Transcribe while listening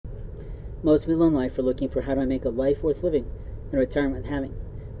Most people in life are looking for how do I make a life worth living and retirement worth having.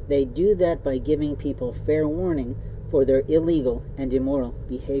 They do that by giving people fair warning for their illegal and immoral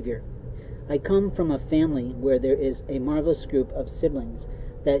behavior. I come from a family where there is a marvelous group of siblings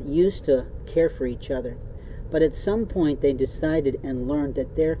that used to care for each other. But at some point they decided and learned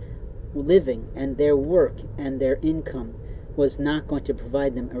that their living and their work and their income was not going to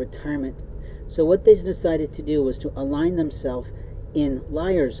provide them a retirement. So what they decided to do was to align themselves in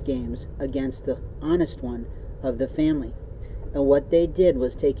liars' games against the honest one of the family. And what they did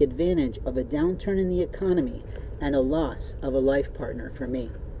was take advantage of a downturn in the economy and a loss of a life partner for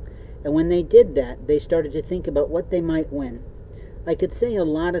me. And when they did that, they started to think about what they might win. I could say a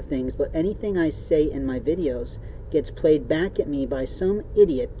lot of things, but anything I say in my videos gets played back at me by some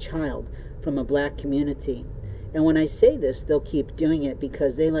idiot child from a black community. And when I say this, they'll keep doing it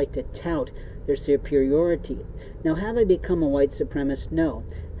because they like to tout their superiority. Now, have I become a white supremacist? No.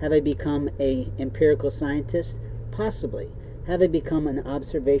 Have I become an empirical scientist? Possibly. Have I become an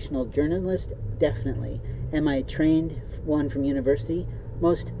observational journalist? Definitely. Am I a trained one from university?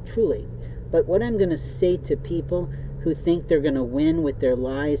 Most truly. But what I'm going to say to people who think they're going to win with their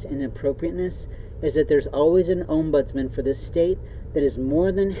lies and inappropriateness is that there's always an ombudsman for this state that is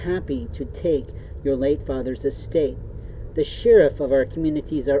more than happy to take your late father's estate. The sheriff of our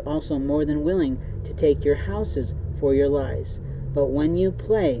communities are also more than willing to take your houses for your lies. But when you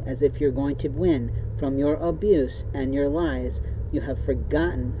play as if you're going to win from your abuse and your lies, you have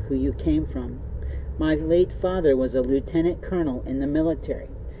forgotten who you came from. My late father was a lieutenant colonel in the military.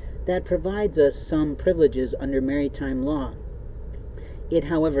 That provides us some privileges under maritime law. It,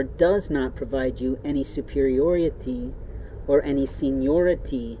 however, does not provide you any superiority or any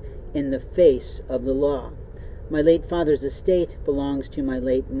seniority in the face of the law. My late father's estate belongs to my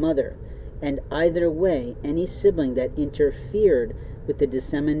late mother, and either way, any sibling that interfered with the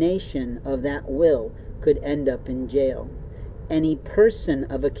dissemination of that will could end up in jail. Any person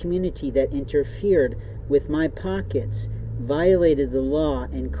of a community that interfered with my pockets violated the law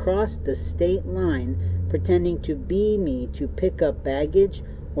and crossed the state line pretending to be me to pick up baggage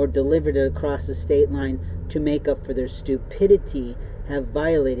or delivered it across the state line to make up for their stupidity have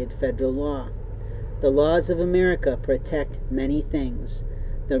violated federal law. The laws of America protect many things.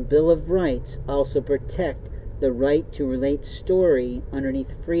 The Bill of Rights also protect the right to relate story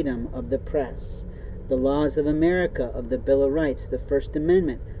underneath freedom of the press. The laws of America of the Bill of Rights, the First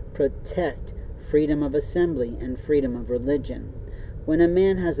Amendment, protect freedom of assembly and freedom of religion. When a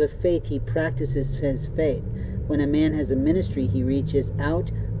man has a faith, he practices his faith. When a man has a ministry, he reaches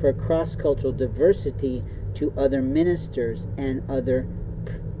out for cross-cultural diversity to other ministers and other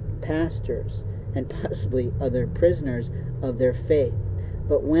pastors and possibly other prisoners of their faith.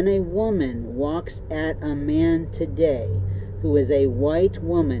 But when a woman walks at a man today who is a white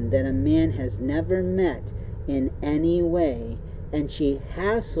woman that a man has never met in any way, and she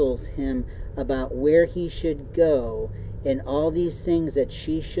hassles him about where he should go and all these things that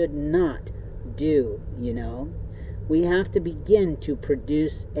she should not do, we have to begin to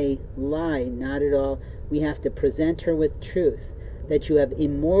produce a lie, not at all. We have to present her with truth, that you have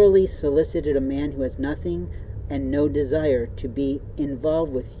immorally solicited a man who has nothing and no desire to be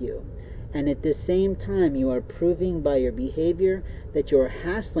involved with you. And at the same time, you are proving by your behavior that you are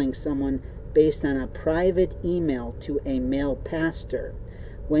hassling someone based on a private email to a male pastor.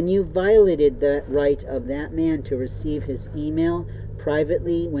 When you violated the right of that man to receive his email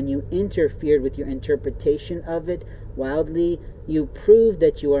privately, when you interfered with your interpretation of it wildly, you proved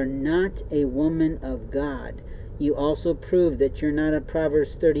that you are not a woman of God. You also prove that you're not a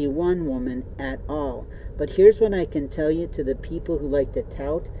Proverbs 31 woman at all. But here's what I can tell you to the people who like to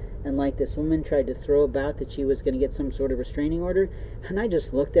tout, and like this woman tried to throw about that she was going to get some sort of restraining order, and I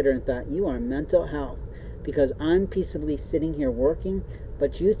just looked at her and thought, you are mental health, because I'm peaceably sitting here working,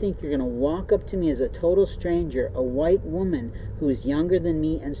 but you think you're going to walk up to me as a total stranger, a white woman who's younger than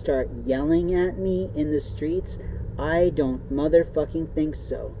me, and start yelling at me in the streets? I don't motherfucking think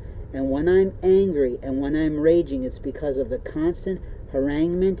so. And when I'm angry and when I'm raging, it's because of the constant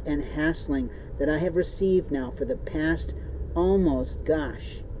haranguement and hassling that I have received now for the past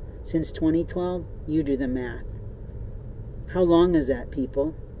since 2012, you do the math. How long is that,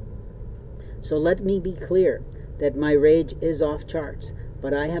 people? So let me be clear that my rage is off charts,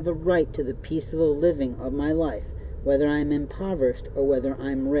 but I have a right to the peaceful living of my life, whether I'm impoverished or whether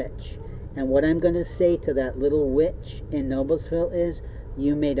I'm rich. And what I'm going to say to that little witch in Noblesville is,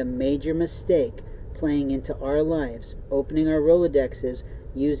 you made a major mistake playing into our lives, opening our Rolodexes,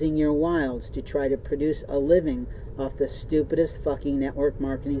 using your wilds to try to produce a living off the stupidest fucking network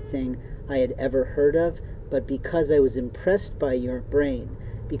marketing thing I had ever heard of, but because I was impressed by your brain,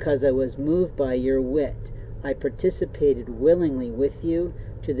 because I was moved by your wit. I participated willingly with you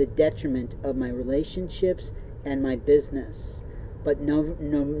to the detriment of my relationships and my business. But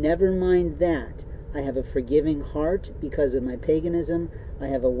never mind that. I have a forgiving heart because of my paganism. I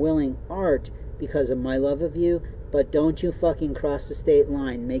have a willing heart because of my love of you. But don't you fucking cross the state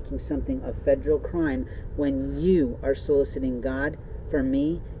line making something a federal crime when you are soliciting God for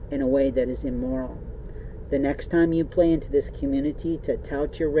me in a way that is immoral. The next time you play into this community to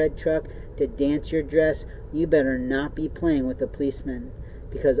tout your red truck, to dance your dress, you better not be playing with a policeman,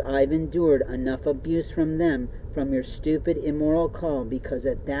 because I've endured enough abuse from them from your stupid immoral call, because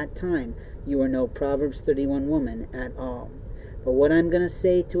at that time you were no Proverbs 31 woman at all. But what I'm going to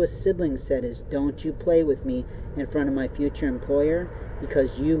say to a sibling set is, don't you play with me in front of my future employer,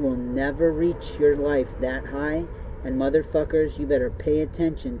 because you will never reach your life that high, and motherfuckers, you better pay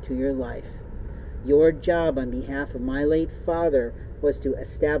attention to your life. Your job on behalf of my late father was to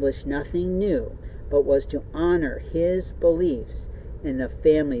establish nothing new, but was to honor his beliefs in the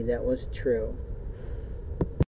family that was true.